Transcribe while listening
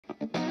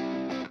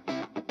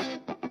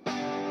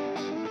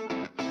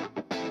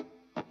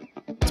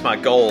That's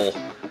my goal,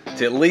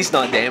 to at least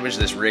not damage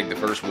this rig the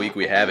first week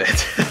we have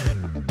it.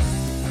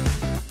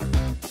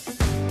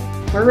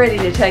 We're ready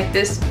to take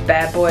this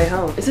bad boy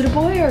home. Is it a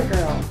boy or a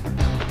girl?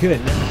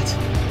 Good not.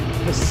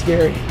 This is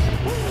scary.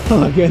 Oh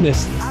my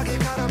goodness.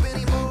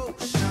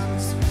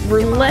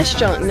 We're less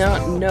junk,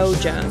 not no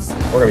junk.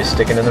 We're gonna be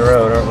sticking in the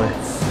road, aren't we?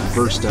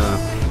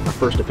 Our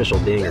first official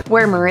ding.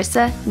 We're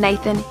Marissa,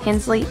 Nathan,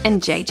 Hensley,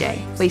 and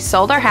JJ. We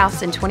sold our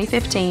house in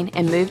 2015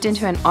 and moved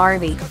into an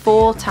RV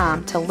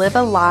full-time to live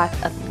a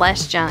life of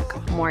less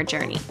junk, more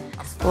journey.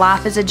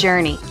 Life is a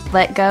journey.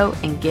 Let go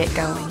and get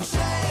going.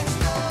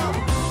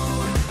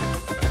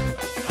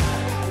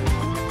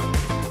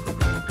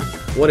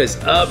 What is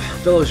up,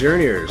 fellow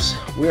journeyers?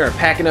 We are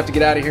packing up to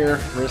get out of here.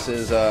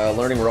 Marissa's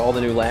learning where all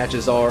the new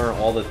latches are,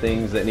 all the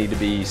things that need to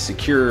be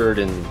secured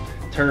and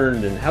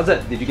turned. And how's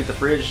that? Did you get the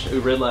fridge?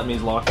 Ooh, red light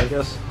means locked, I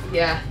guess?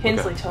 Yeah,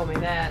 Hensley told me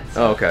that.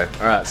 So. Oh, okay.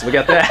 All right, so we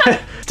got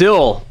that.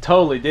 Still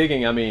totally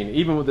digging. I mean,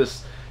 even with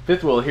this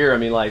fifth wheel here, I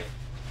mean, like,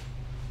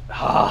 it's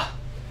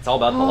all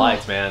about the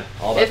lights, man.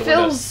 All about the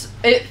windows.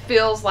 It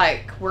feels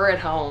like we're at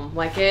home.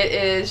 Like, it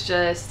is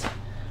just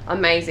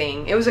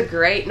amazing. It was a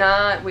great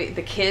night.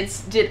 The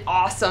kids did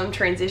awesome,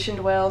 transitioned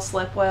well,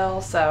 slept well,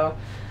 so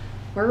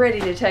we're ready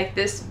to take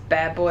this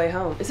bad boy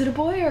home. Is it a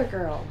boy or a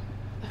girl?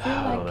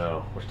 I don't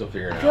know. We're still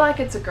figuring it out. I feel like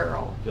it's a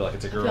girl. I feel like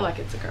it's a girl. I feel like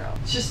it's a girl.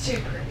 It's just too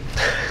pretty.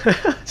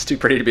 It's too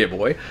pretty to be a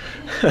boy.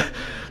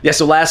 Yeah,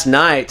 so last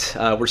night,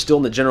 we're still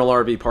in the General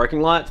RV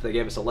parking lot. They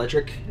gave us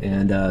electric,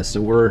 and so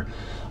we're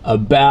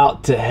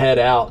about to head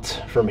out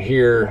from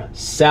here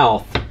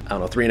south. I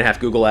don't know, 3.5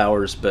 Google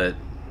hours, but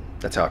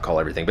that's how I call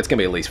everything. But it's gonna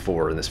be at least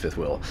 4 in this fifth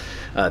wheel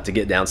to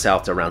get down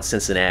south to around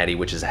Cincinnati,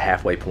 which is a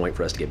halfway point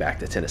for us to get back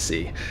to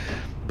Tennessee.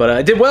 But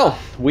it did well.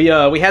 We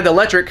had the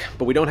electric,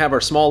 but we don't have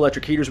our small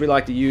electric heaters we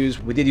like to use.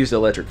 We did use the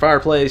electric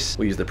fireplace.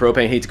 We used the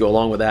propane heat to go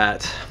along with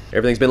that.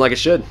 Everything's been like it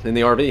should in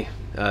the RV.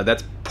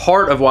 That's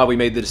part of why we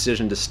made the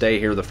decision to stay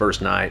here the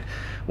first night,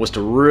 was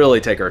to really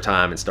take our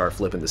time and start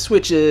flipping the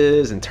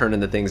switches and turning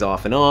the things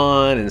off and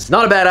on. And it's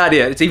not a bad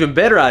idea. It's an even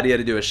better idea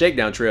to do a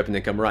shakedown trip and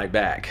then come right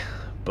back.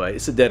 But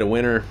it's the dead of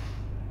winter.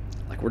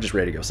 We're just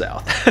ready to go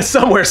south,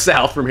 somewhere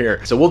south from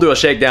here. So we'll do a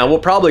shakedown. We'll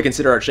probably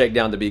consider our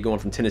shakedown to be going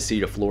from Tennessee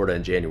to Florida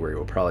in January.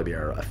 Will probably be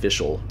our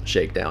official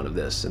shakedown of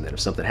this. And then if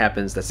something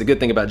happens, that's the good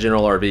thing about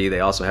General RV. They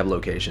also have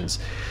locations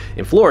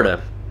in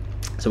Florida,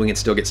 so we can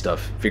still get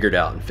stuff figured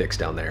out and fixed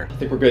down there. I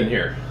think we're good in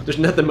here. There's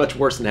nothing much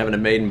worse than having a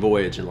maiden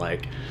voyage and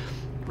like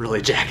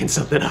really jacking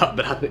something up,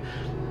 but I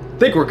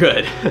think we're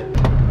good.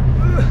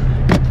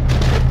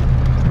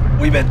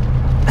 We've been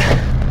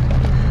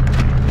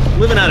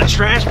living out of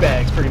trash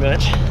bags pretty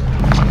much.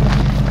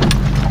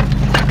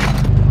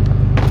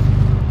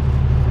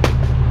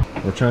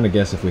 We're trying to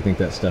guess if we think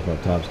that stuff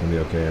up top's gonna be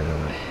okay or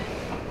not.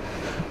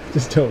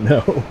 Just don't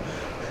know.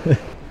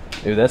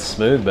 Dude, that's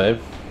smooth, babe.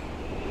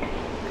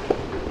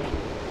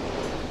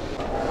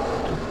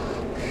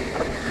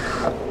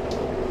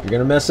 You're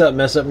gonna mess up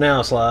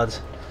now, slides.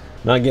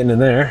 Not getting in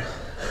there.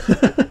 Do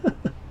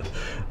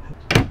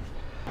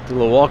a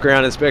little walk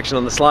around inspection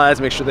on the slides,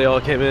 make sure they all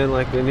came in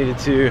like they needed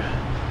to.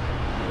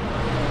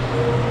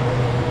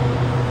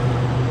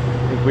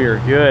 I think we are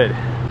good.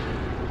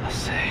 Let's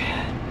see.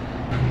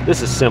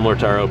 This is similar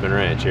to our open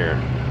range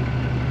here.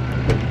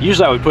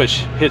 Usually I would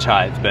push hitch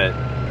height, but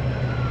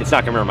it's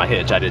not gonna remember my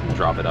hitch. I didn't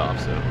drop it off,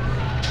 so.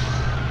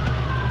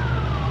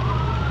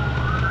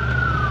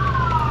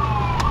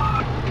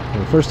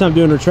 Well, first time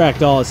doing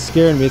retract all, it's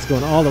scaring me. It's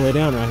going all the way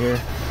down right here.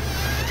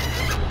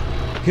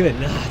 Good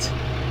not.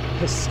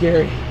 That's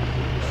scary.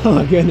 Oh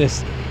my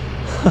goodness.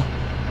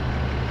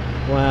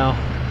 Wow.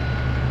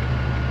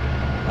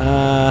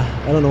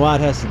 I don't know why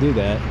it has to do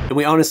that. And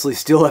we honestly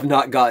still have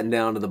not gotten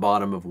down to the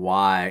bottom of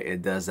why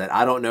it does that.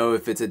 I don't know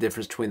if it's a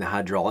difference between the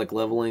hydraulic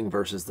leveling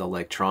versus the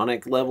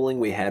electronic leveling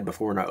we had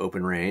before in our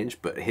open range,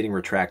 but hitting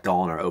retract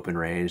all in our open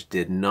range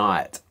did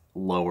not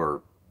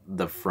lower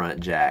the front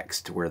jacks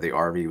to where the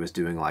RV was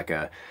doing like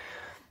a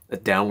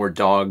downward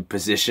dog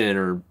position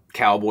or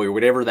cowboy or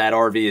whatever that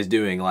RV is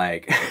doing,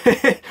 like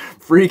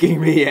freaking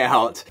me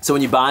out. So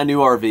when you buy a new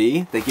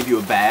RV, they give you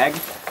a bag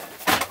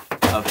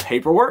of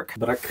paperwork,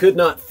 but I could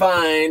not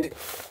find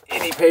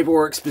any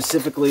paperwork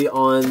specifically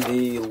on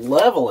the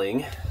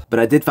leveling, but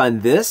I did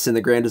find this in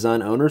the Grand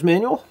Design Owner's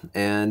Manual,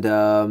 and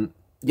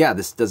yeah,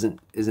 this isn't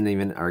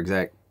even our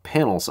exact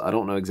panel, so I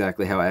don't know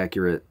exactly how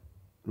accurate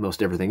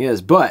most everything is,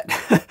 but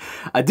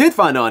I did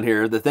find on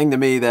here the thing to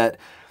me that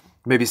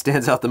maybe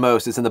stands out the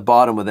most. It's in the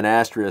bottom with an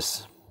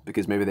asterisk,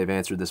 because maybe they've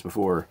answered this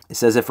before. It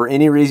says, if for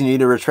any reason you need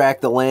to retract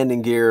the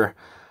landing gear,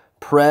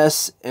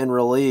 press and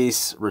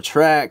release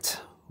retract,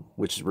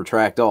 which is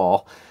retract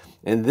all,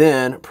 and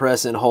then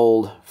press and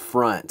hold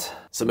front.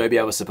 So maybe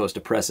I was supposed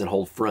to press and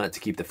hold front to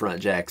keep the front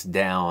jacks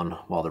down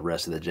while the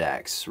rest of the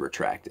jacks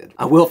retracted.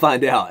 I will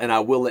find out, and I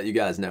will let you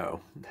guys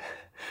know.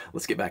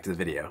 Let's get back to the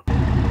video.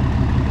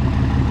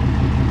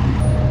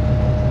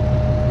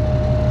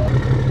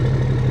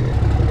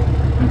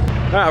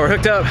 All right, we're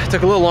hooked up. It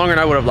took a little longer than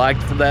I would have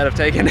liked for that to have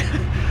taken.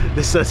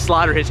 This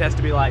slider hitch has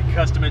to be like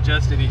custom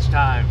adjusted each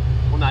time.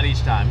 Well, not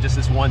each time, just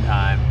this one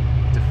time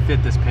to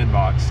fit this pin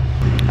box.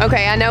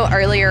 Okay, I know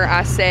earlier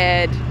I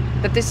said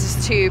that this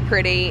is too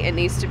pretty, it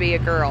needs to be a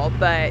girl,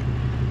 but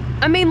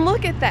I mean,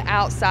 look at the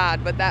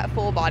outside with that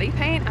full body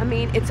paint. I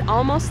mean, it's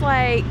almost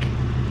like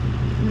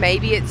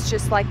maybe it's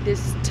just like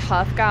this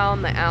tough guy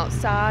on the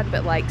outside,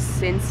 but like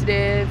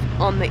sensitive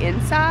on the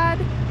inside.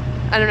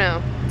 I don't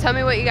know. Tell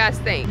me what you guys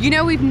think. You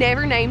know, we've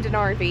never named an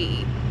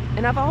RV,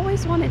 and I've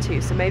always wanted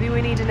to, so maybe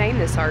we need to name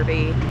this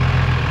RV.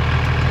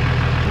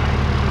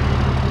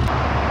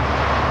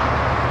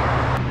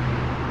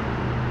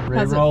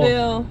 How's it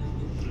feel?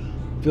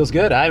 Feels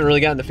good. I haven't really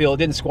gotten the feel. It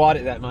didn't squat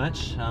it that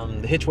much.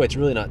 The hitch weight's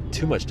really not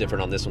too much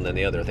different on this one than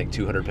the other. I think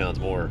 200 pounds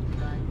more.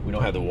 We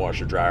don't have the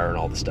washer dryer and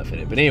all the stuff in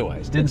it. But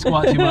anyways, didn't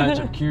squat too much.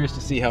 I'm curious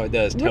to see how it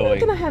does towing. We're not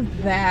gonna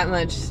have that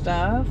much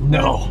stuff.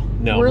 No.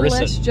 We're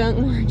less junk,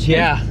 more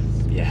junk.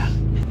 Yeah.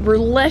 We're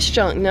less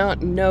junk,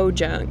 not no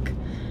junk.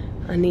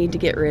 I need to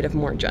get rid of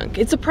more junk.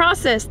 It's a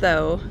process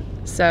though,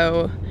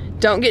 so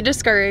don't get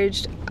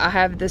discouraged. I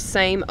have the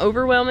same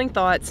overwhelming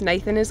thoughts.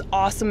 Nathan is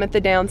awesome at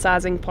the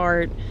downsizing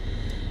part.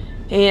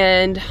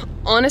 And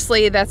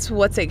honestly, that's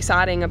what's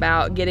exciting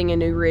about getting a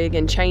new rig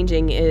and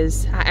changing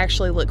is I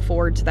actually look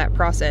forward to that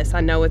process. I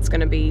know it's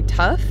gonna be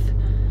tough,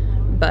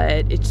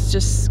 but it's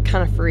just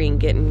kind of freeing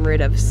getting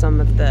rid of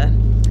some of the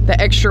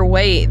extra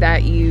weight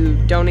that you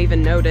don't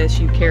even notice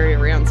you carry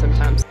around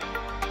sometimes.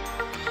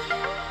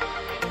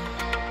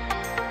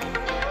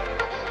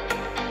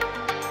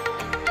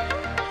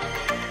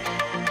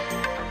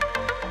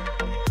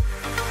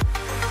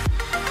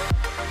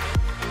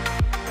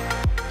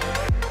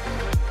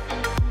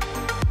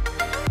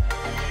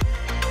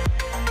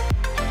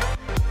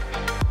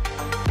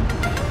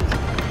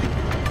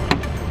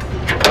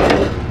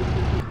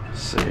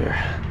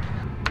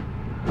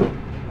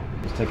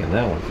 Taking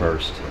that one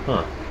first.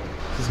 Huh.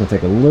 This is gonna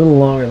take a little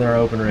longer than our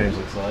open range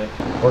looks like.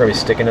 We're gonna be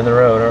sticking in the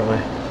road, aren't we?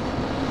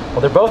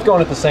 Well, they're both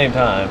going at the same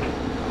time.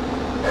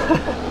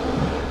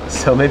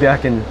 So maybe I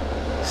can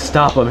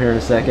stop them here in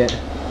a second.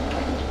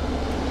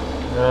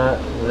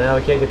 Alright, now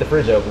we can't get the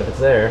fridge open if it's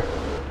there.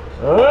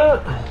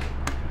 Alright.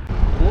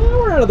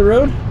 We're out of the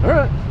road.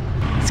 Alright.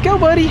 Let's go,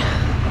 buddy.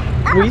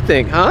 What do you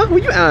think, huh?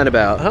 What are you eyeing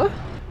about, huh?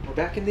 We're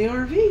back in the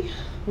RV.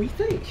 What do you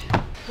think?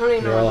 I don't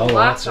even know what the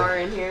lights are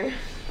in here.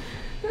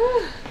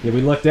 Yeah,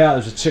 we lucked out.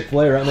 There's a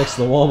Chick-fil-A right next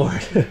to the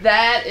Walmart.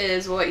 That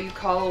is what you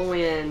call a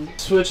win.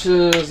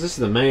 Switches. This is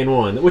the main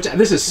one. Which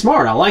this is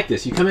smart. I like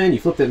this. You come in, you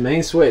flip that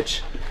main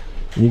switch,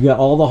 and you've got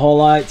all the hall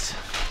lights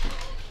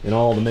and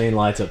all the main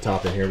lights up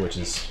top in here, which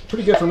is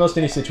pretty good for most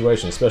any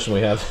situation, especially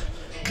when we have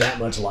that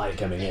much light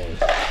coming in.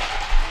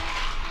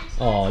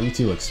 Oh, you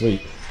two look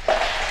sweet.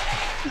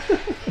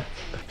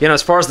 You know,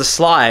 as far as the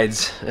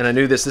slides, and I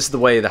knew this is the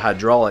way the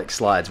hydraulic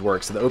slides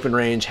work. So the open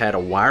range had a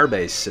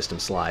wire-based system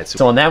slide.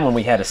 So on that one,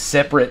 we had a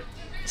separate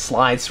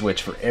slide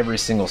switch for every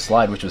single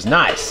slide, which was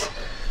nice.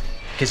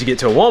 Because you get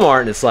to a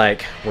Walmart and it's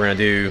like, we're gonna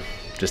do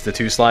just the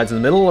 2 slides in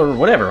the middle or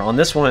whatever. On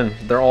this one,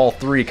 they're all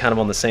 3 kind of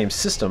on the same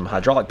system,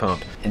 hydraulic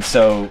pump. And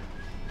so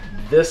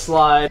this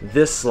slide,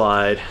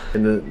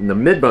 and the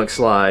mid-bunk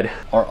slide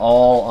are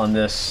all on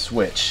this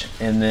switch.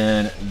 And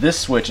then this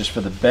switch is for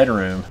the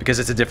bedroom because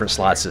it's a different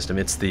slide system.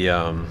 It's the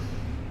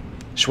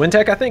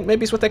Schwintek, I think,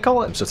 maybe is what they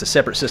call it. So it's a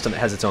separate system that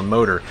has its own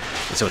motor,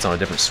 and so it's on a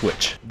different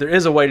switch. There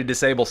is a way to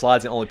disable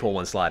slides and only pull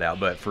 1 slide out,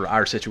 but for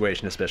our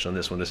situation, especially on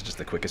this one, this is just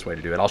the quickest way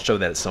to do it. I'll show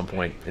that at some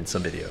point in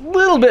some video. A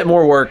little bit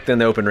more work than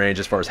the open range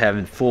as far as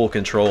having full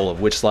control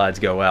of which slides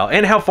go out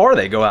and how far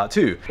they go out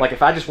too. Like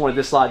if I just wanted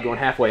this slide going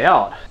halfway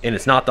out and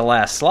it's not the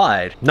last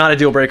slide, not a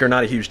deal breaker,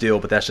 not a huge deal,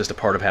 but that's just a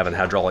part of having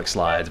hydraulic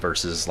slides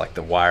versus like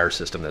the wire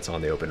system that's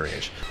on the open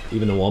range.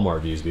 Even the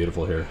Walmart view is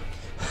beautiful here.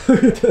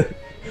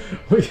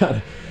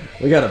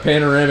 We got a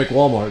panoramic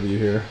Walmart view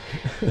here.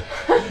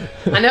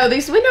 I know,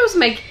 these windows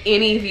make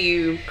any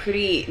view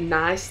pretty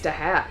nice to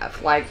have.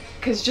 Like,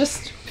 cause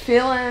just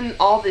feeling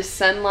all this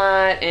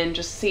sunlight and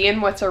just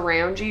seeing what's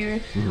around you,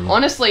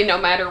 honestly, no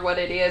matter what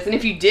it is. And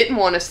if you didn't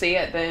want to see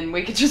it, then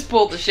we could just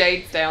pull the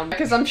shades down.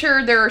 Because I'm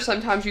sure there are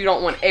sometimes you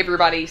don't want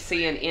everybody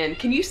seeing in.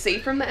 Can you see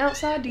from the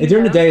outside?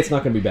 During the day, it's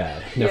not going to be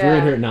bad. Now, if we're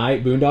in here at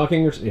night,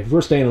 boondocking, or if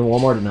we're staying in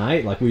Walmart at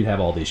night, like we'd have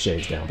all these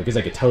shades down because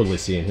I could totally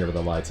see in here with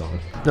the lights on.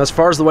 Now, as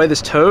far as the way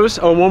this tows,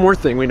 oh, one more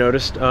thing we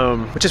noticed,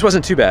 which just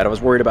wasn't too bad. I was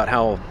worried about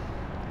how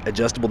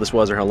adjustable this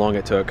was or how long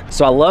it took.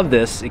 So I love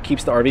this. It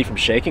keeps the RV from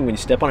shaking when you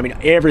step on it. I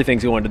mean,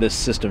 everything's going to this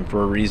system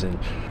for a reason,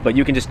 but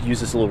you can just use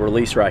this little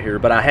release right here.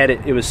 But I had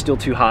it was still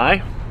too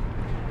high,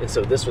 and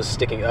so this was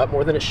sticking up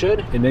more than it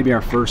should. And maybe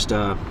our first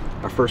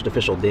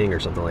official ding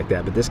or something like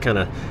that, but this kind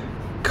of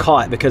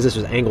caught, because this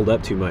was angled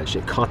up too much,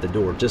 it caught the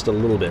door just a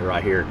little bit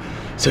right here.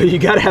 So you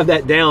got to have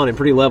that down and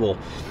pretty level,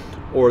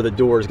 or the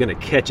door is going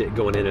to catch it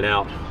going in and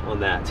out on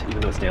that, even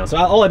though it's down. So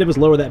all I did was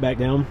lower that back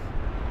down.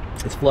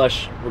 It's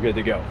flush, we're good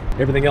to go.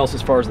 Everything else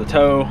as far as the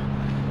tow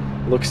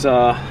looks,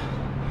 the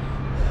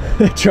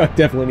truck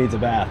definitely needs a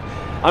bath.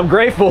 I'm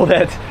grateful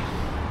that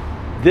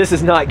this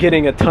is not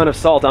getting a ton of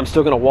salt. I'm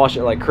still gonna wash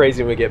it like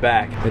crazy when we get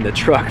back. In the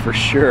truck for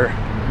sure.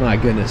 My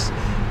goodness.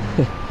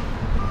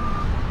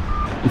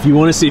 If you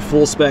want to see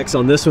full specs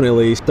on this one at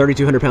least,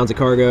 3,200 pounds of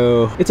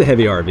cargo. It's a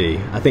heavy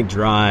RV. I think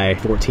dry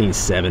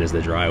 14.7 is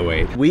the dry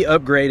weight. We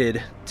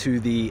upgraded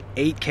to the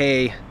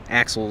 8K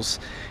axles,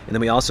 and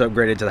then we also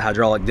upgraded to the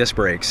hydraulic disc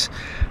brakes.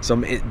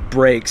 So it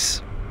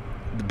brakes.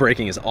 The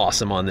braking is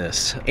awesome on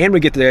this. And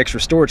we get the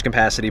extra storage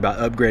capacity by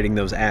upgrading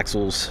those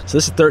axles. So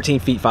this is 13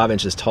 feet 5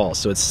 inches tall.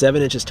 So it's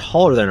 7 inches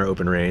taller than our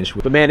open range.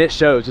 But man, it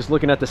shows just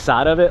looking at the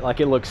side of it, like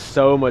it looks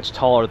so much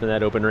taller than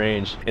that open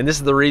range. And this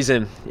is the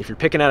reason, if you're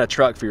picking out a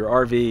truck for your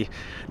RV,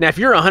 now if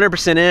you're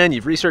 100% in,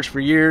 you've researched for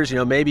years, you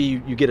know, maybe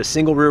you get a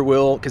single rear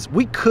wheel, because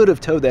we could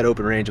have towed that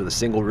open range with a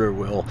single rear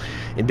wheel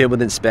and been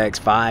within specs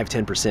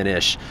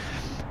 5–10%-ish.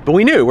 But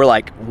we knew, we're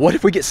like, what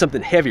if we get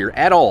something heavier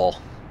at all?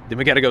 Then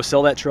we got to go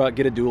sell that truck,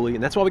 get a dually,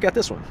 and that's why we got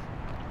this one.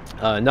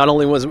 Not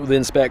only was it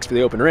within specs for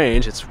the open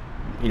range, it's,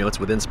 you know, it's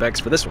within specs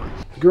for this one.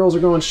 The girls are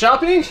going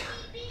shopping,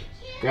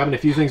 grabbing a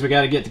few things we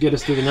got to get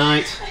us through the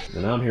night,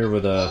 and I'm here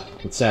with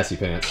Sassy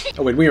Pants.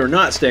 Oh, and we are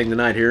not staying the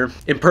night here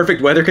in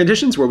perfect weather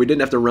conditions where we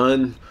didn't have to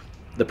run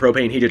the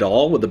propane heat at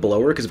all with the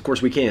blower, because of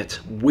course we can't.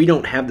 We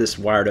don't have this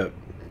wired up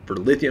for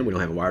lithium. We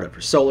don't have it wired up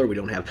for solar. We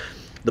don't have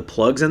the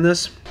plugs in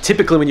this.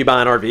 Typically when you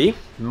buy an RV,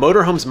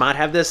 motorhomes might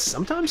have this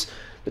sometimes.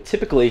 But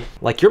typically,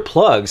 like, your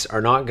plugs are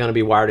not going to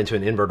be wired into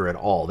an inverter at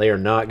all. They are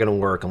not going to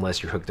work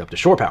unless you're hooked up to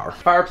shore power.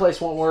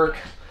 Fireplace won't work.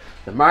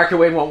 The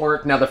microwave won't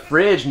work. Now the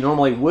fridge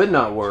normally would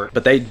not work,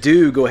 but they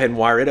do go ahead and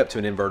wire it up to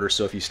an inverter.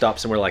 So if you stop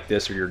somewhere like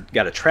this or you've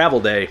got a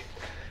travel day,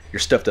 your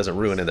stuff doesn't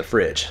ruin in the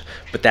fridge.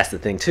 But that's the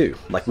thing too.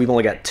 Like, we've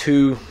only got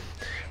 2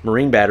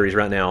 marine batteries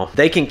right now.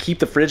 They can keep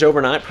the fridge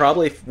overnight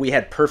probably if we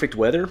had perfect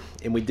weather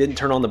and we didn't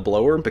turn on the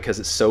blower because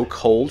it's so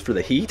cold for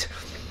the heat.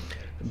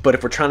 But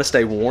if we're trying to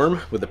stay warm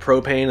with the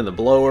propane and the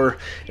blower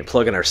and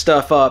plugging our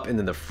stuff up, and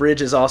then the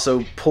fridge is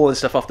also pulling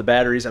stuff off the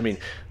batteries, I mean,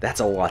 that's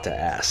a lot to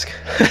ask.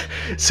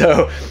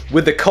 So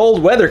with the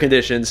cold weather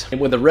conditions and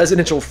with the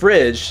residential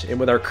fridge and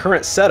with our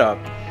current setup,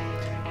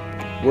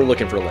 we're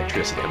looking for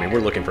electricity. I mean,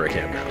 we're looking for a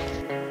campground.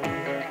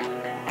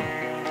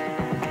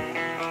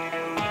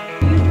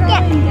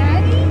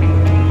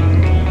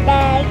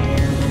 Daddy.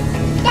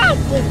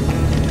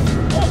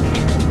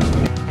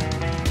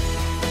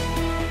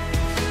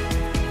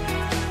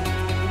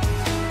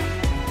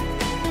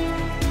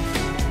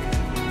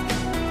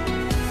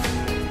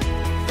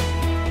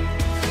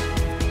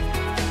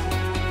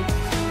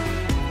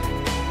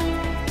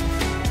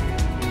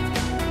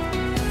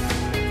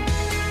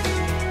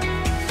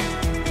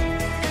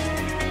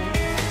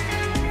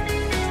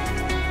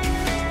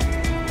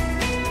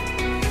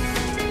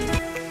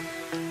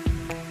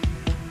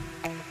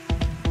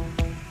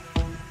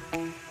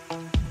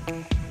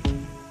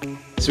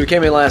 So we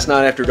came in last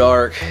night after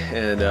dark,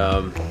 and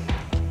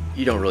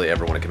you don't really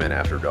ever want to come in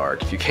after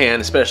dark. If you can,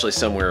 especially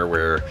somewhere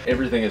where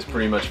everything is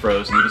pretty much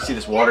frozen. You can see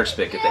this water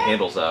spigot, the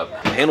handle's up.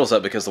 The handle's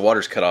up because the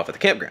water's cut off at the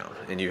campground,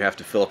 and you have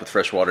to fill up with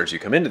fresh water as you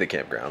come into the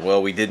campground.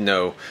 Well, we didn't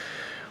know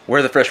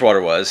where the fresh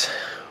water was.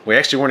 We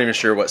actually weren't even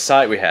sure what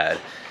site we had.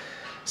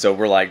 So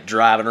we're like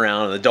driving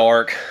around in the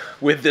dark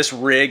with this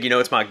rig. You know,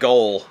 it's my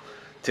goal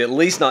to at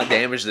least not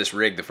damage this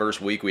rig the first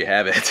week we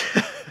have it.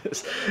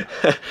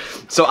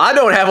 So I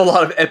don't have a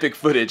lot of epic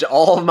footage.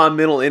 All of my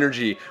mental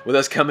energy with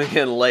us coming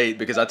in late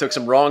because I took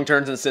some wrong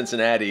turns in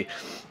Cincinnati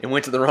and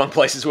went to the wrong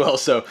place as well.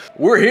 So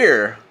we're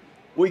here.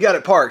 We got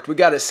it parked. We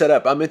got it set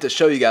up. I meant to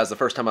show you guys the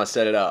first time I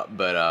set it up,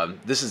 but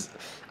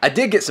I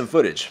did get some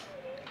footage.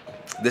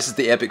 This is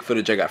the epic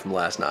footage I got from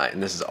last night,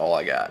 and this is all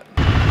I got.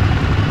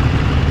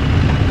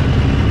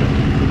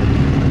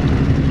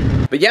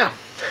 But yeah,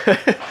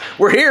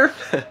 we're here.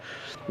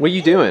 What are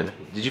you doing?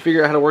 Did you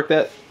figure out how to work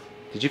that?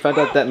 Did you find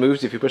out that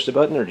moves if you push the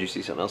button, or did you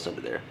see something else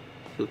under there?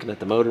 You're looking at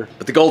the motor.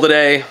 But the goal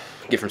today,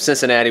 get from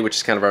Cincinnati, which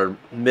is kind of our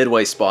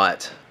midway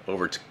spot,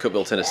 over to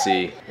Cookeville,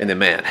 Tennessee, and then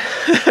man,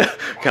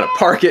 kind of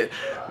park it,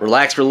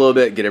 relax for a little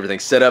bit, get everything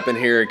set up in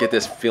here, get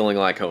this feeling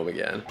like home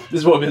again.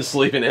 This is what I've been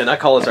sleeping in. I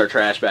call this our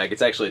trash bag.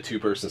 It's actually a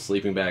 2-person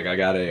sleeping bag. I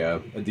got a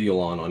deal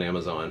on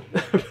Amazon.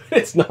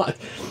 It's not,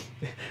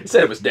 it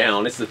said it was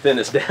down. It's the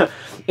thinnest down.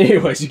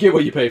 Anyways, you get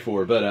what you pay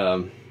for,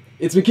 but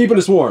it's been keeping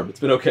us warm.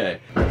 It's been okay.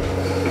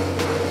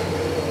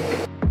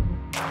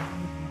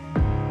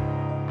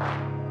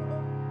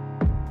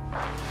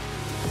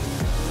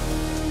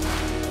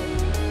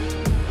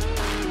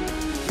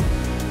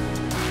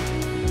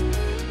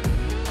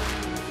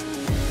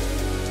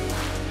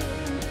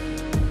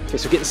 Okay,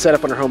 so getting set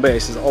up on our home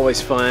base is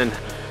always fun.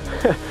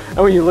 And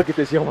when you look at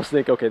this, you almost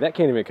think, okay, that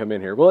can't even come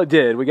in here. Well, it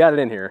did. We got it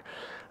in here.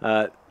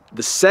 The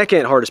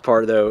second hardest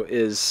part, though,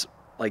 is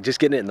like just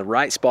getting it in the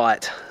right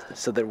spot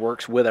so that it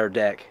works with our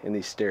deck and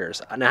these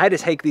stairs. Now, I had to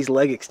take these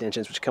leg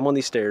extensions, which come on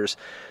these stairs,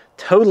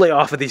 totally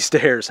off of these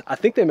stairs. I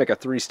think they make a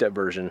 3-step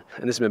version,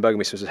 and this has been bugging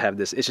me since I have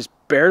this. It's just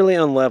barely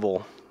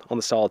unlevel on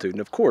the Solitude,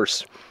 and of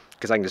course,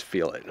 because I can just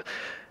feel it,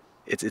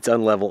 it's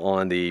unlevel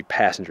on the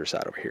passenger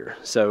side over here.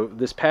 So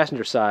this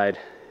passenger side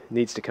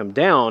needs to come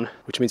down,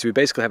 which means we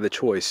basically have the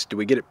choice. Do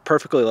we get it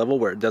perfectly level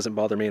where it doesn't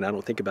bother me and I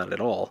don't think about it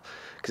at all?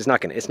 Because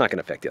it's not gonna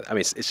affect it. I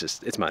mean,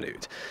 it's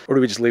minute. Or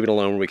do we just leave it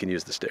alone where we can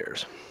use the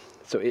stairs?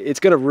 So it's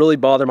gonna really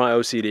bother my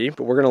OCD,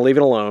 but we're gonna leave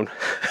it alone.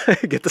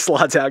 Get the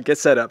slides out, get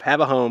set up, have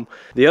a home.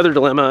 The other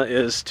dilemma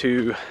is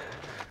to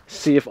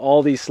see if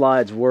all these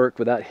slides work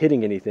without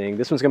hitting anything.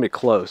 This one's gonna be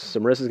close. So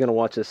Marissa's gonna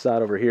watch this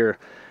side over here.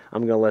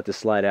 I'm gonna let this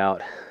slide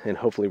out and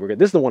hopefully we're good.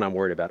 This is the one I'm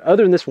worried about.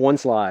 Other than this one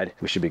slide,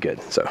 we should be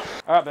good, so.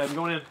 All right, babe, I'm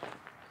going in.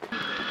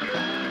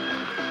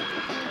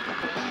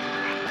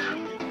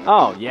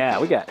 Oh yeah,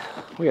 we got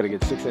a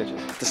good 6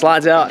 inches. The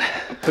slide's out,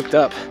 hooked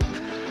up.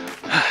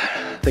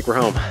 I think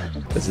we're home.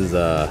 This is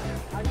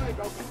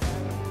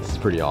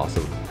pretty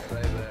awesome.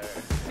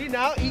 See,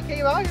 now he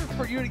came out here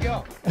for you to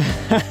go.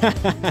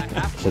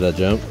 Should I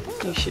jump?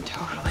 You should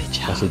totally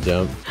jump. I should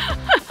jump.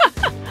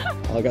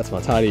 Oh, I got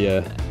some tidy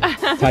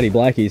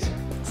blackies.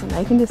 So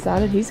Nathan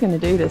decided he's gonna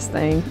do this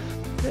thing.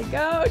 Say,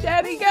 go,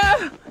 Daddy,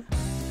 go.